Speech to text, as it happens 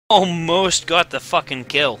Almost got the fucking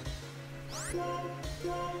kill.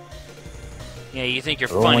 Yeah, you think you're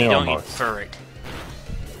funny, don't you, Ferret?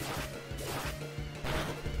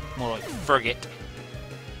 More like Ferget.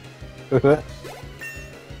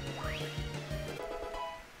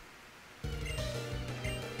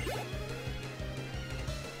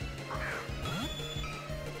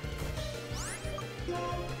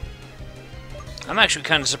 I'm actually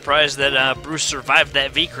kind of surprised that Bruce survived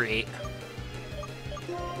that V-create.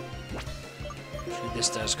 This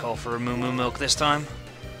does call for a Moo Moo Milk this time.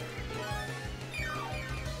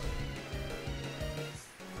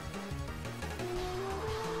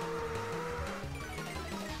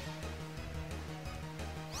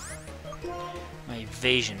 My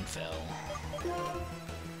evasion fell.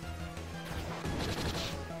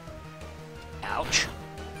 Ouch.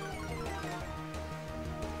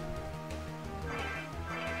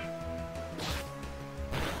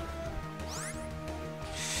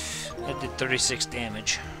 That did 36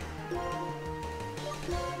 damage.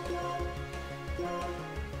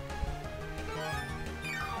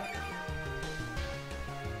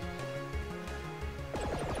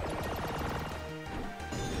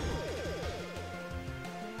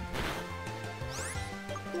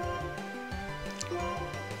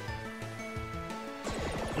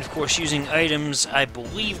 And of course, using items, I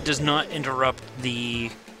believe, does not interrupt the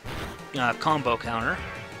combo counter.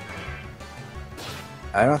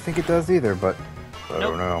 I don't think it does either, but I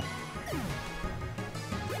don't know.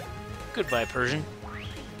 Goodbye, Persian.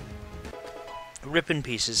 Rip in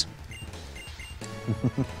pieces.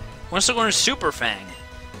 Wants to learn Super Fang.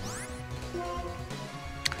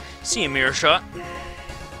 See you, Mirror Shot.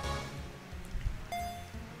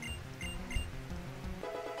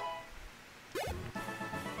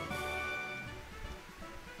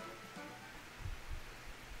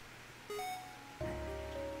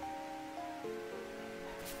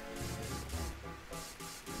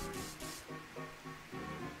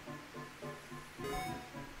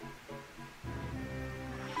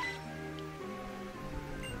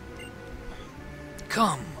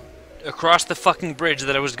 Come! Across the fucking bridge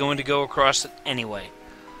that I was going to go across anyway.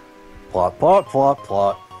 Plot, plot, plot,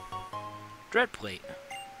 plot. Dread plate.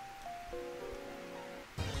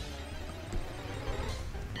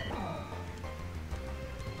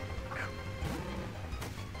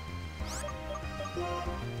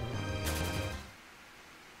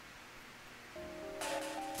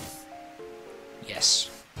 Yes.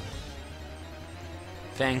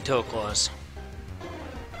 Fang toe claws.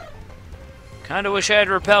 Kinda wish I had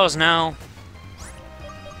repels now.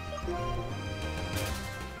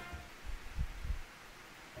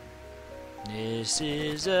 This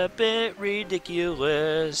is a bit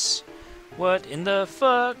ridiculous. What in the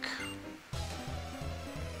fuck?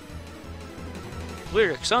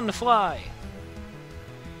 Lyrics on the fly.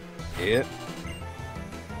 Yep.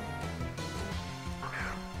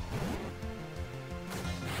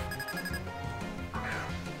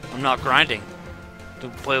 I'm not grinding. The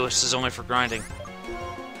playlist is only for grinding.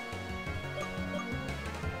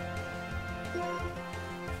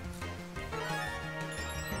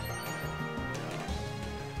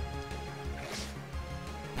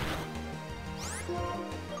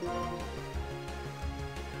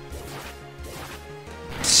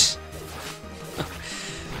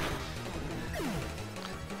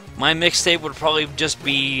 My mixtape would probably just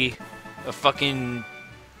be a fucking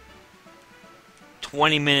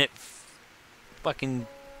 20-minute fucking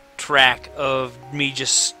track of me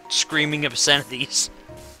just screaming obscenities.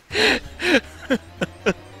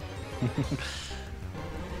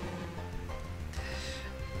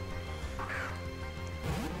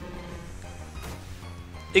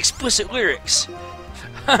 Explicit lyrics.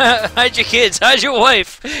 Hide your kids, hide your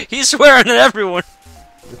wife. He's swearing at everyone.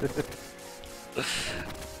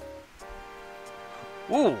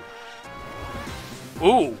 Ooh.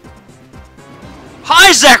 Ooh.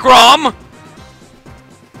 Hi, Zekrom!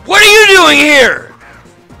 What are you doing here?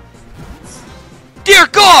 Dear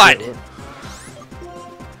God!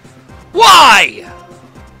 Why?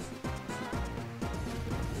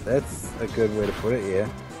 That's a good way to put it, yeah.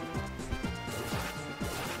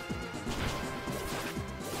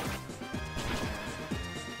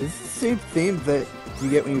 Is it the same theme that you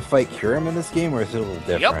get when you fight Kurum in this game, or is it a little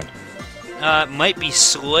different? Yep. Might be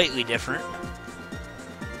slightly different.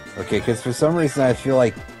 Okay, because for some reason I feel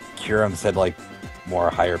like Kurum's had, like, more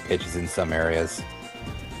higher pitches in some areas.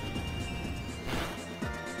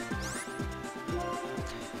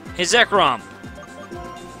 Hey, Zekrom.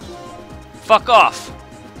 Fuck off.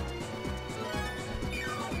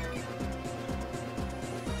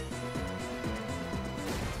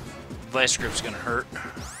 Vice grip's gonna hurt.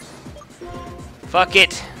 Fuck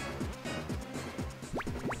it.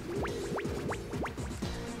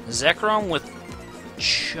 Zekrom with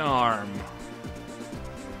Charm.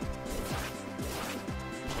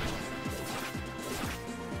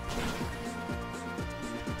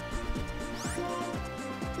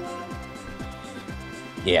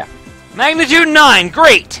 Yeah. Magnitude 9,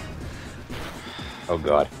 great! Oh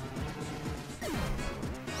god.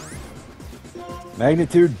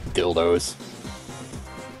 Magnitude dildos.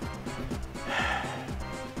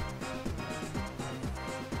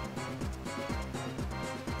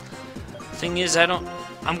 Thing is, I'm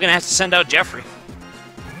gonna have to send out Jeffrey.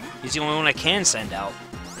 He's the only one I can send out.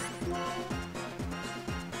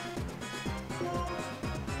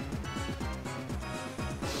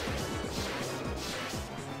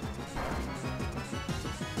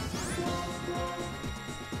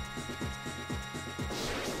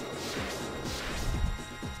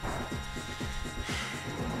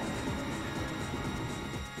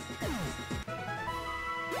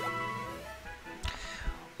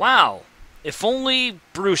 Wow. If only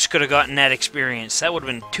Bruce could have gotten that experience. That would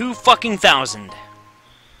have been 2,000.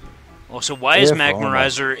 Also, why is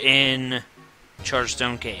Magmarizer in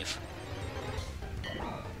Chargestone Cave?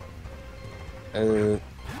 I don't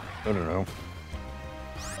know.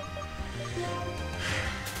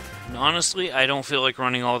 And honestly, I don't feel like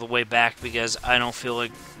running all the way back because I don't feel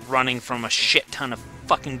like running from a shit ton of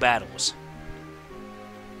fucking battles.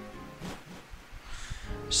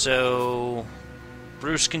 So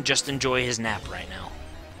Bruce can just enjoy his nap right now.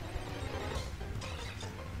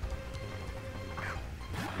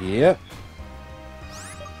 Yep.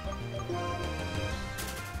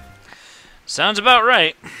 Sounds about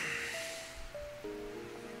right.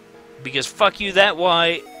 Because fuck you,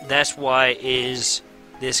 that's why is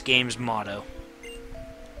this game's motto.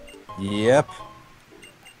 Yep.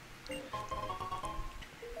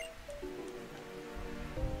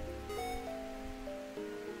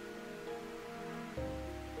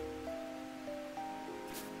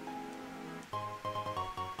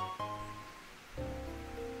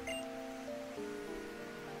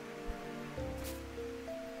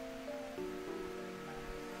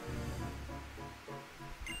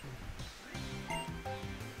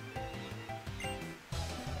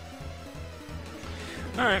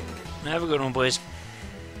 Alright, have a good one, boys.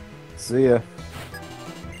 See ya.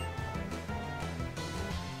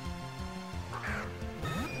 I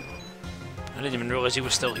didn't even realize he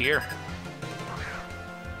was still here.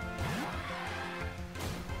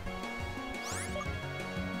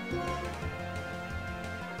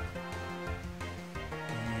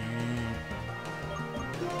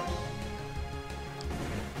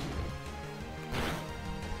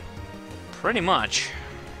 Pretty much.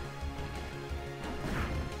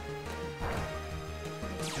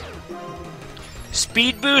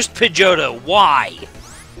 Speed boost, Pidgeotto. Why?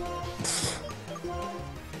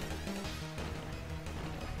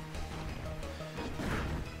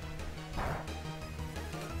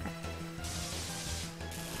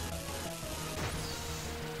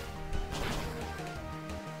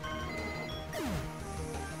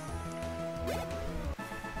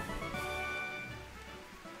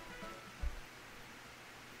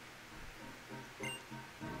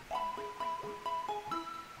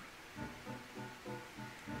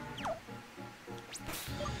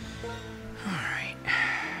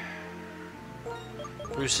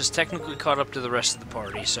 Bruce is technically caught up to the rest of the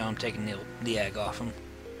party, so I'm taking the egg off him.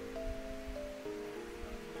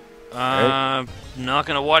 Not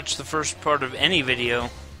gonna watch the first part of any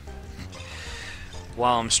video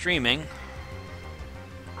while I'm streaming.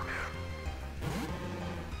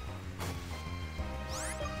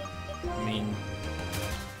 I mean,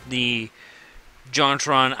 the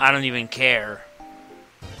JonTron, I don't even care.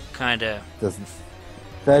 Kinda. Doesn't.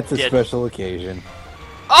 That's a special occasion.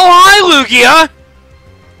 Oh, hi, Lugia!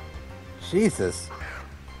 Jesus.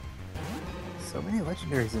 So many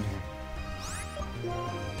legendaries in here.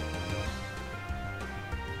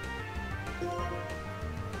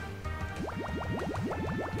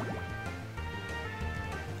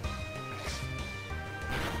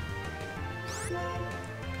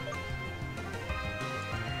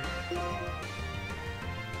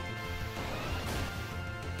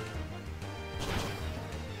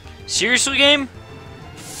 Seriously, game?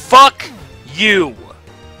 Fuck you!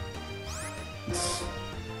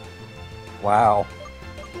 Wow.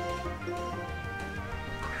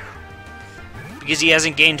 Because he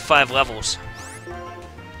hasn't gained 5 levels.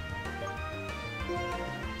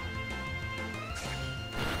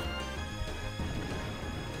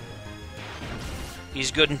 He's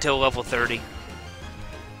good until level 30.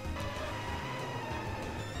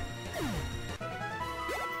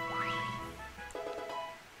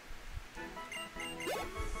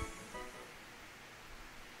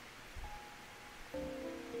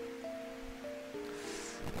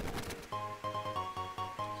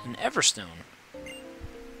 An Everstone.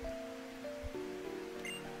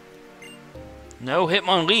 No,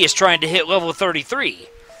 Hitmonlee is trying to hit level 33.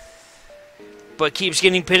 But keeps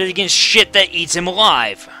getting pitted against shit that eats him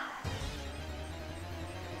alive.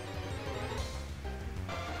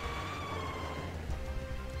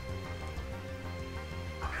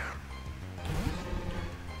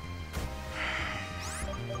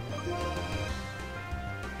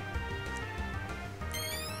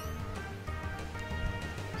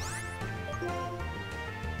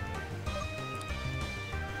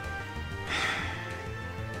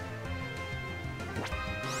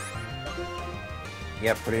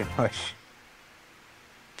 Yeah, pretty much.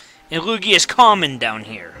 And Lugia is common down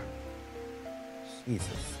here.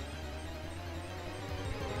 Jesus.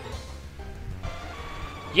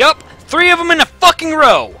 Yup, 3 of them in a fucking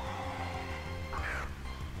row.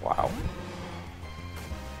 Wow.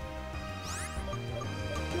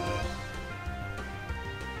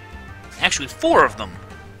 Actually, 4 of them.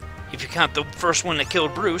 If you count the first one that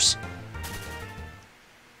killed Bruce.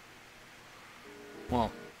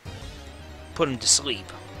 Well, put him to sleep.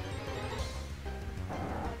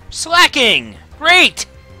 Slacking! Great!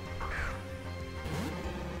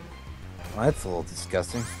 Well, that's a little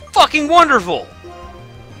disgusting. Fucking wonderful!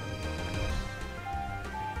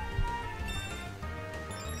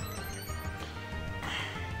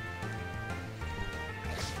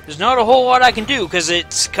 There's not a whole lot I can do, because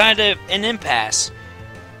it's kind of an impasse.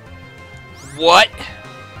 What?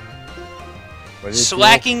 What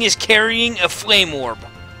Slacking is carrying a flame orb.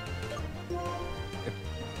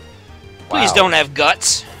 Please Wow. don't have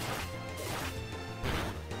guts.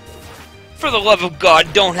 For the love of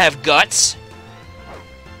God, don't have guts.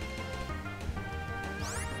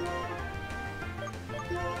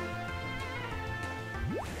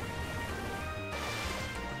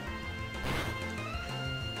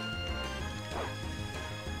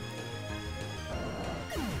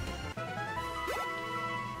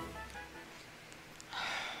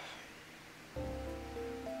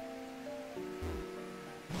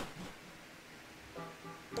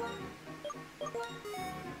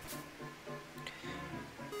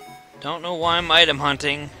 Don't know why I'm item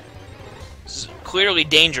hunting. This is clearly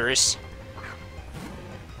dangerous.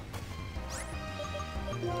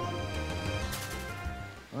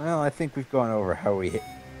 Well, I think we've gone over how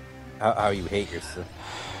how you hate yourself.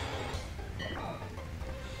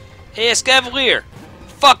 Hey, Escavalier!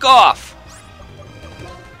 Fuck off!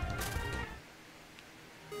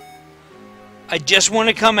 I just want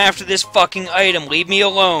to come after this fucking item. Leave me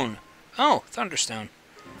alone. Oh, Thunderstone.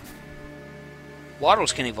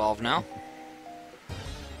 Waddles can evolve now.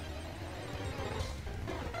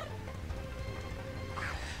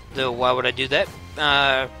 Though, why would I do that?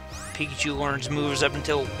 Pikachu learns moves up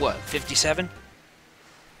until, what, 57?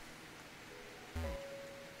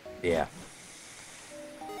 Yeah.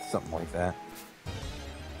 Something like that.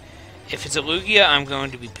 If it's a Lugia, I'm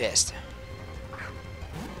going to be pissed.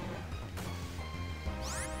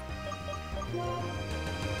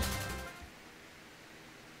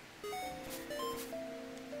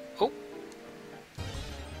 Oh.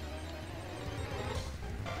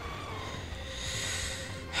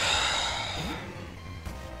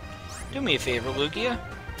 Do me a favor, Lugia.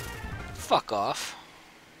 Fuck off.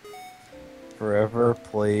 Forever,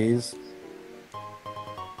 please.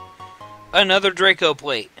 Another Draco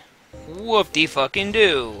plate.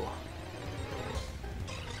 Whoop-de-fucking-do.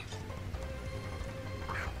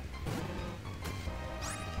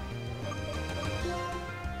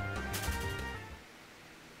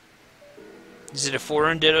 Is it a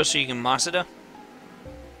 4-run Ditto so you can Masada?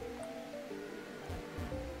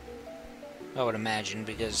 I would imagine,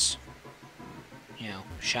 because, you know,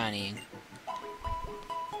 shinying.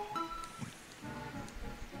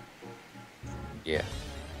 Yeah.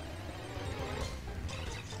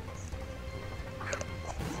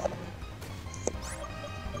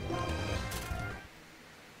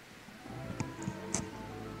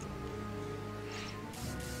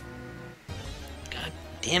 God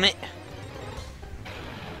damn it.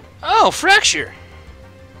 Oh, Fracture!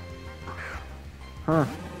 Huh.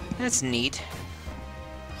 That's neat.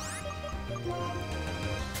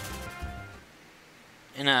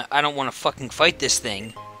 In a I don't want to fucking fight this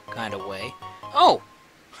thing kind of way. Oh!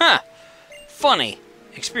 Huh! Funny.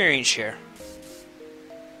 Experience share.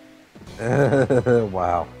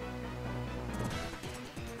 Wow.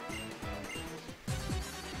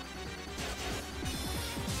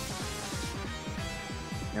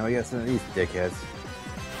 Now we got some of these dickheads.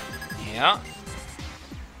 Yeah.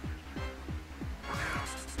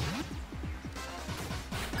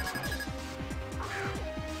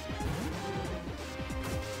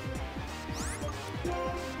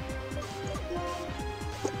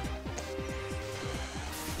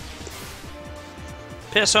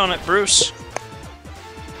 Piss on it, Bruce.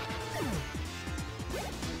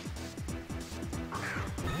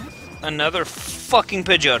 Another fucking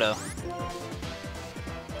Pidgeotto.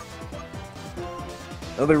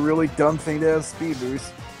 Another really dumb thing to have speed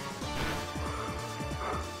boost.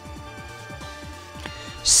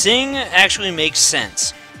 Sing actually makes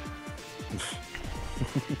sense.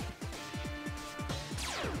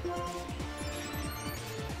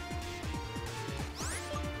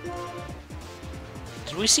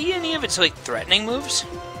 Did we see any of its, like, threatening moves?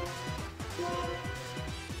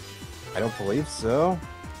 I don't believe so.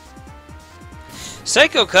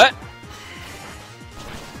 Psycho Cut!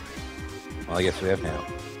 Well, I guess we have now.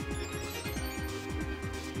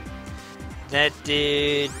 That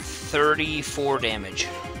did 34 damage.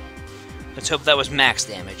 Let's hope that was max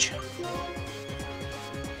damage.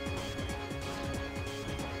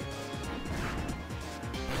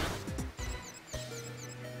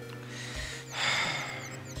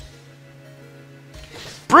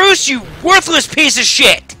 Bruce, you worthless piece of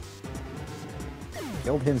shit!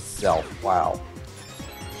 Killed himself. Wow.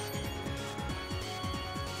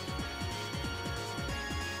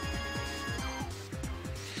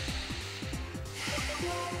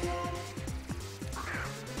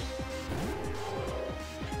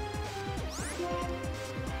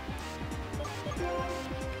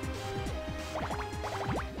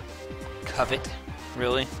 Covet?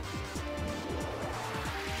 Really?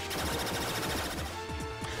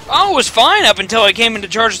 Oh, it was fine up until I came into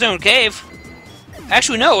Chargestone Cave.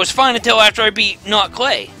 Actually, no, it was fine until after I beat Not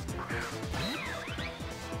Clay.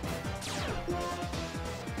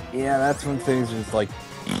 Yeah, that's when things are just like...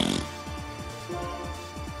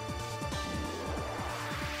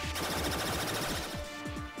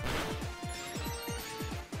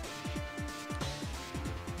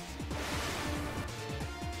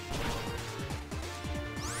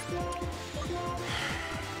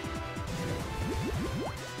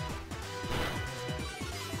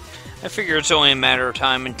 I figure it's only a matter of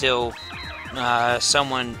time until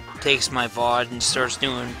someone takes my VOD and starts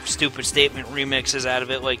doing stupid statement remixes out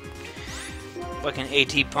of it, like fucking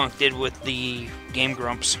AT Punk did with the Game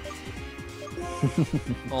Grumps.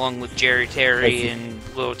 Along with Jerry Terry and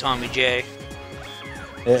Little Tommy J.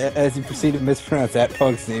 As you proceed to mispronounce that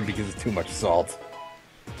punk's name because it's too much salt.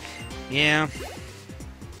 Yeah.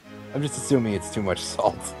 I'm just assuming it's too much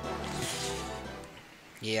salt.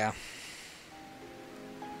 Yeah.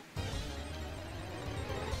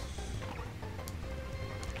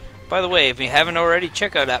 By the way, if you haven't already,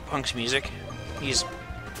 check out that Punk's music. He's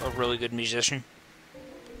a really good musician.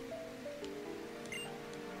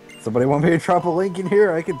 Somebody want me to drop a link in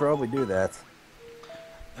here? I could probably do that.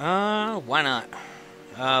 Why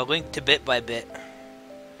not? Link to Bit by Bit.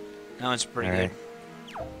 That one's pretty good.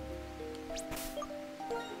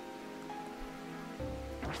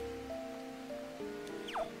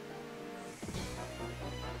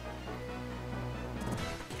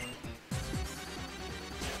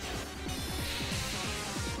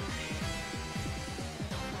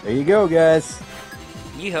 There you go, guys.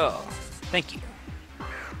 Yeehaw. Thank you.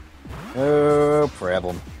 No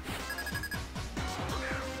problem.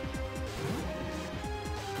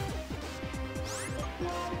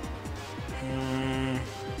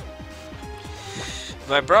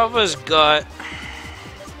 Vibrava's got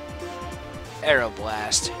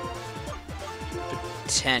Aeroblast.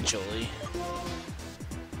 Potentially.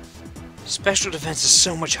 Special defense is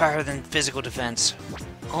so much higher than physical defense.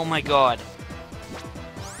 Oh my god.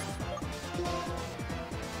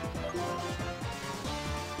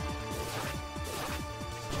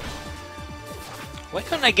 Why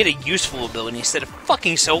couldn't I get a useful ability instead of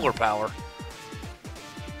fucking solar power?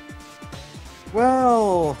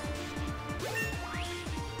 Well...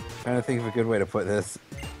 trying to think of a good way to put this.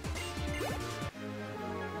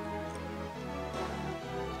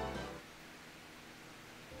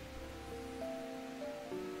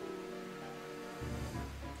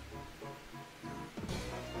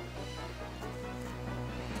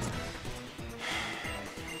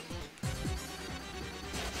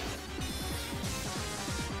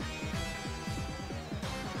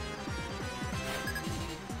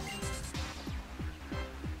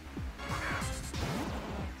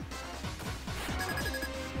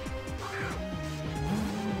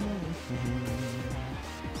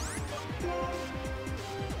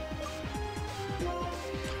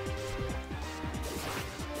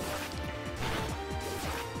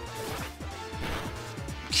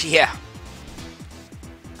 Yeah.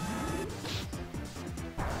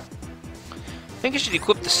 I think I should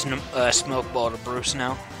equip the smoke ball to Bruce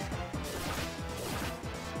now.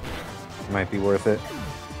 Might be worth it.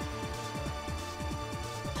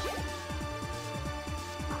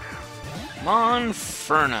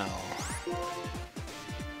 Monferno.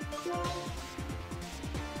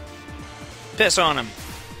 Piss on him.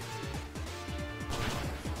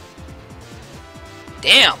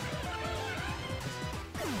 Damn.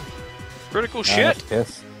 Critical shit.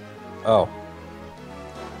 Piss. Oh.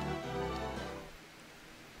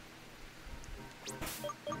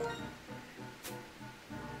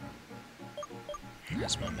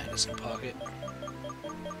 That's my medicine pocket.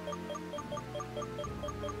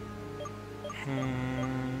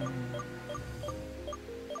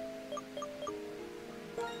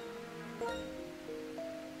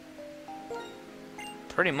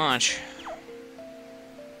 Pretty much.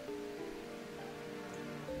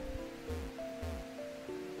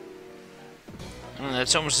 Oh,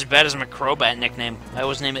 that's almost as bad as my Crobat nickname. I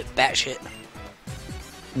always name it Batshit.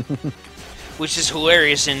 Which is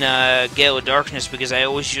hilarious in Gale of Darkness because I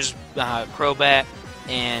always use Crobat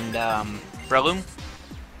and Breloom.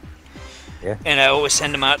 Yeah. And I always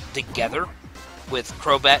send them out together with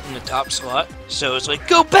Crobat in the top slot. So it's like,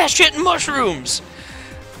 go Batshit and mushrooms!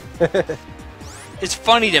 It's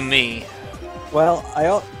funny to me. Well,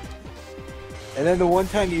 and then the one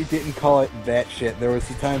time you didn't call it Batshit, there was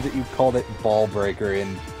the times that you called it Ball Breaker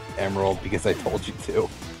in Emerald because I told you to.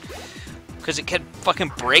 Because it kept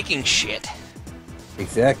fucking breaking shit.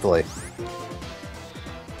 Exactly.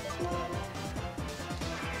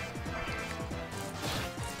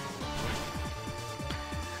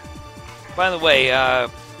 By the way,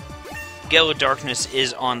 Gale of Darkness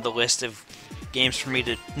is on the list of games for me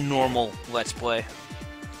to normal Let's Play.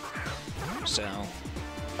 So...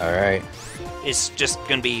 Alright. It's just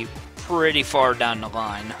gonna be pretty far down the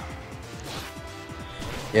line.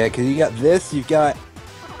 Yeah, because you got this, you've got...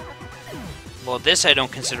 Well, this I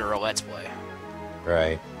don't consider a Let's Play.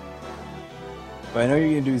 Right. But I know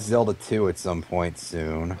you're going to do Zelda 2 at some point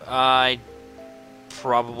soon.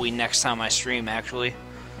 Probably next time I stream, actually.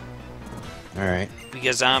 Alright.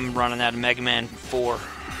 Because I'm running out of Mega Man 4.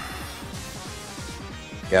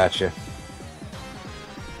 Gotcha.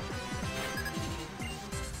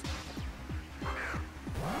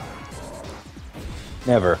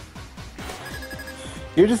 Never.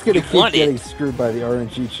 You're just gonna keep getting screwed by the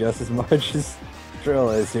RNG just as much as Trill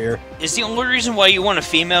is here. Is the only reason why you want a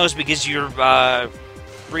female is because you're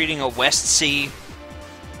breeding a West Sea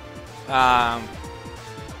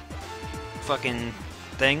fucking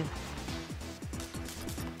thing?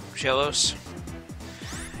 Shellos?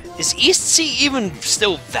 Is East Sea even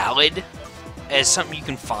still valid as something you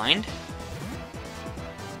can find?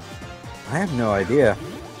 I have no idea.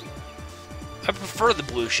 I prefer the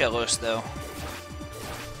blue Shellos, though.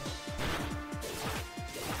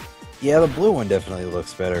 Yeah, the blue one definitely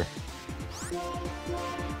looks better.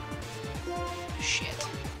 Shit.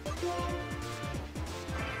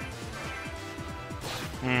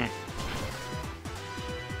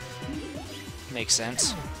 Makes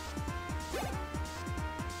sense.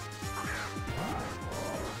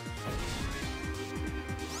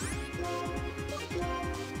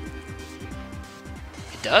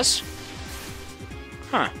 It does?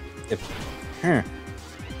 Huh. Yep. Huh.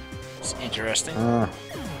 It's interesting.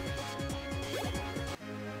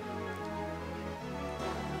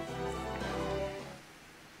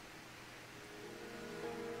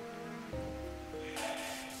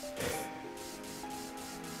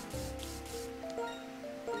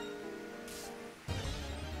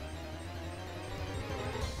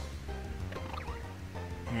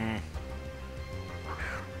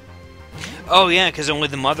 Oh yeah, because only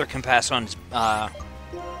the mother can pass on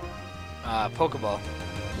Pokeball.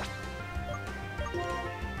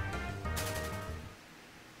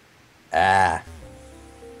 Ah.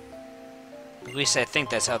 At least I think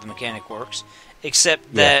that's how the mechanic works.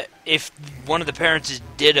 Except that if one of the parents is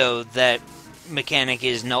Ditto, that mechanic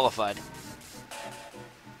is nullified.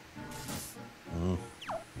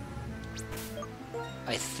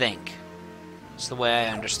 I think. It's the way I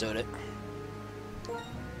understood it.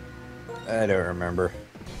 I don't remember.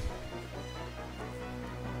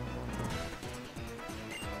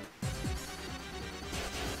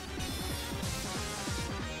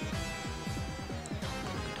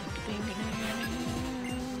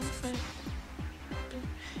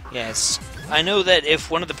 Yes, I know that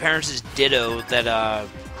if one of the parents is Ditto, that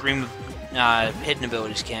Dream hidden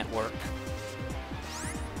abilities can't work.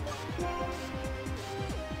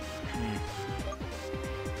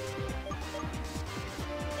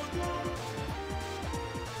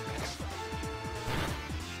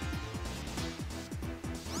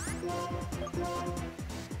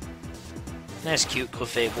 Nice, cute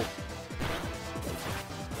Clefable.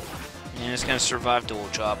 And it's gonna survive Dual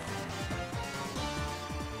Chop.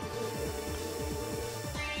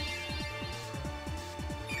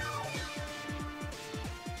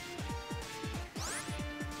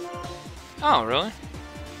 Oh, really?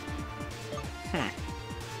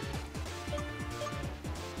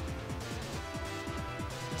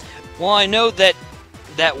 Well, I know that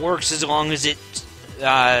that works as long as it,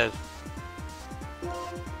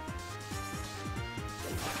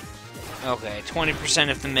 okay, 20%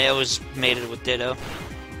 if the male is mated with Ditto.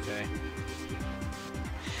 Okay.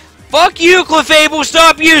 Fuck you, Clefable!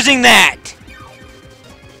 Stop using that!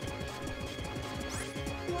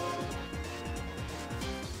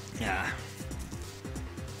 Yeah.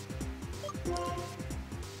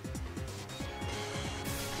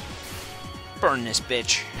 Burn this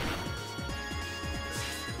bitch.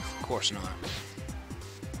 Of course not.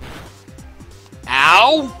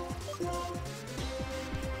 Ow!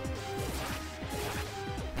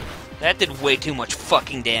 That did way too much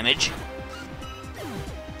fucking damage.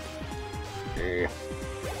 Yeah.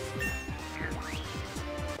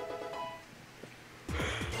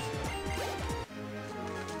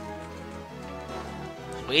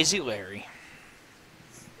 Lazy Larry.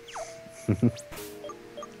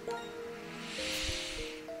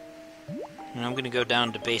 And I'm gonna go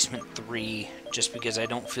down to basement 3 just because I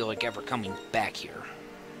don't feel like ever coming back here.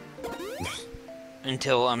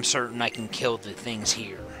 Until I'm certain I can kill the things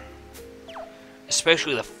here.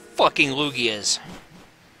 Especially the fucking Lugias.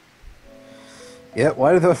 Yeah,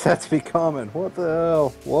 why do those have to be common? What the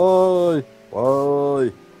hell? Why?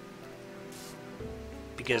 Why?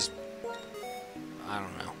 Because, I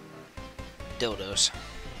don't know. Dildos.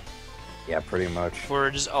 Yeah, pretty much. For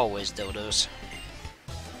it is always dildos.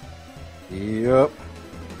 Yep.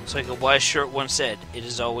 It's like a wise shirt once said, it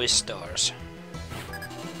is always stars.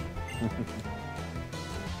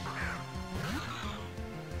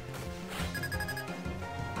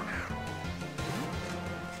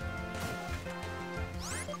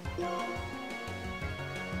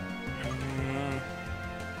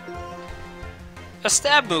 A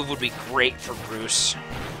stab move would be great for Bruce.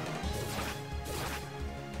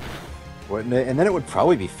 Wouldn't it? And then it would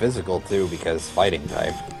probably be physical too, because fighting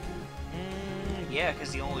type. Yeah,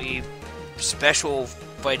 because the only special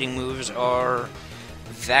fighting moves are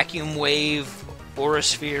Vacuum Wave, Aura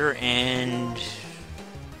Sphere, and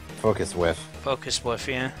Focus Whiff. Focus Whiff,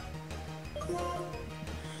 yeah.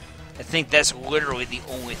 I think that's literally the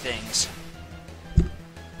only things.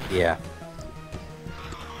 Yeah.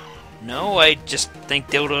 No, I just think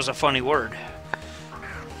dildo's a funny word.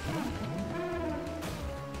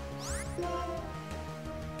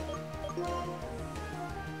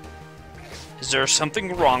 Is there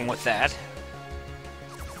something wrong with that?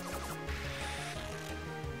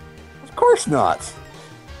 Of course not.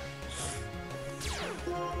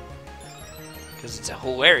 Because it's a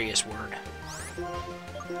hilarious word.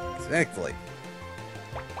 Exactly.